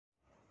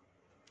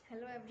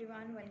Hello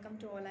everyone, welcome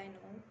to All I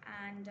Know.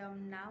 And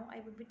now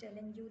I would be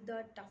telling you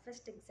the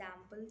toughest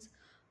examples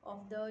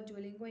of the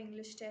Duolingo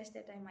English test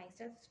that I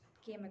myself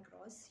came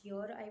across.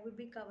 Here I would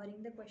be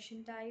covering the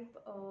question type,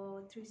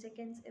 3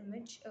 seconds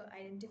image,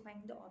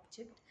 identifying the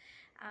object.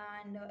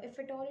 And if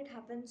at all it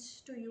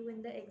happens to you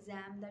in the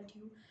exam that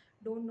you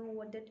don't know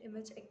what that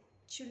image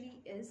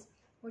actually is,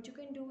 what you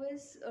can do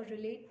is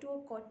relate to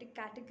a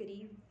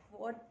category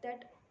what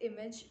that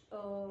image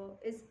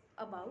is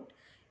about.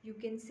 You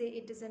can say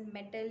it is a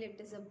metal, it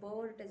is a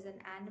bird, it is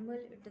an animal,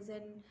 it is a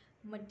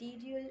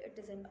material, it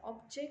is an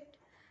object.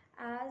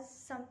 As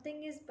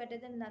something is better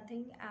than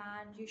nothing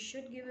and you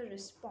should give a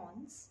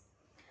response.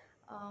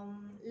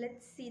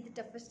 Let's see the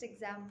toughest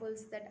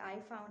examples that I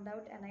found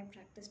out and I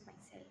practiced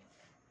myself.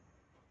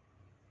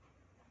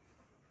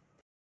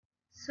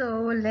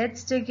 So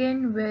let's dig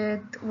in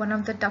with one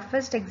of the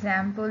toughest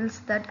examples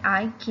that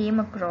I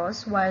came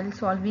across while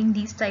solving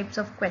these types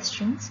of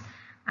questions.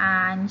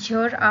 And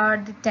here are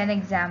the 10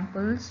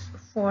 examples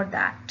for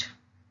that.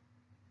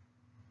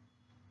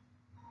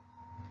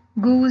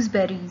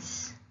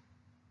 Gooseberries,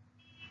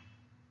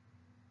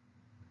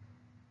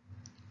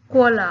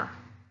 koala,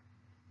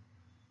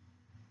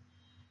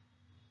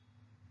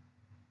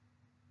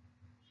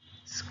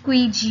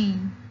 squeegee,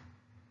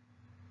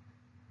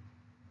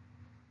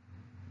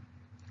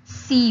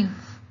 sieve,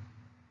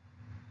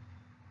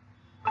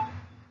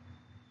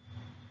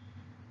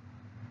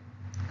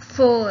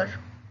 fur,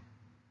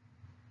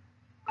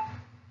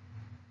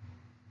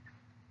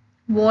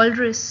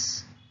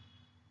 walrus,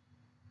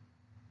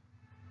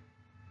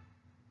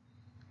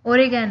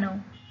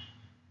 oregano,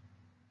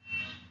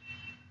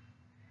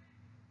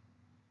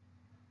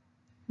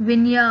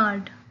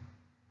 vineyard,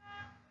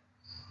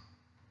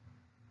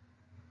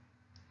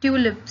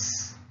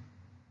 tulips,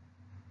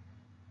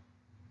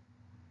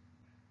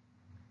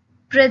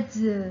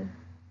 pretzel.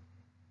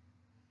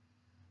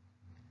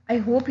 I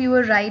hope you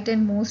were right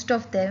in most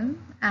of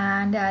them,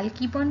 and I'll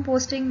keep on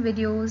posting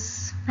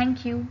videos.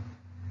 Thank you.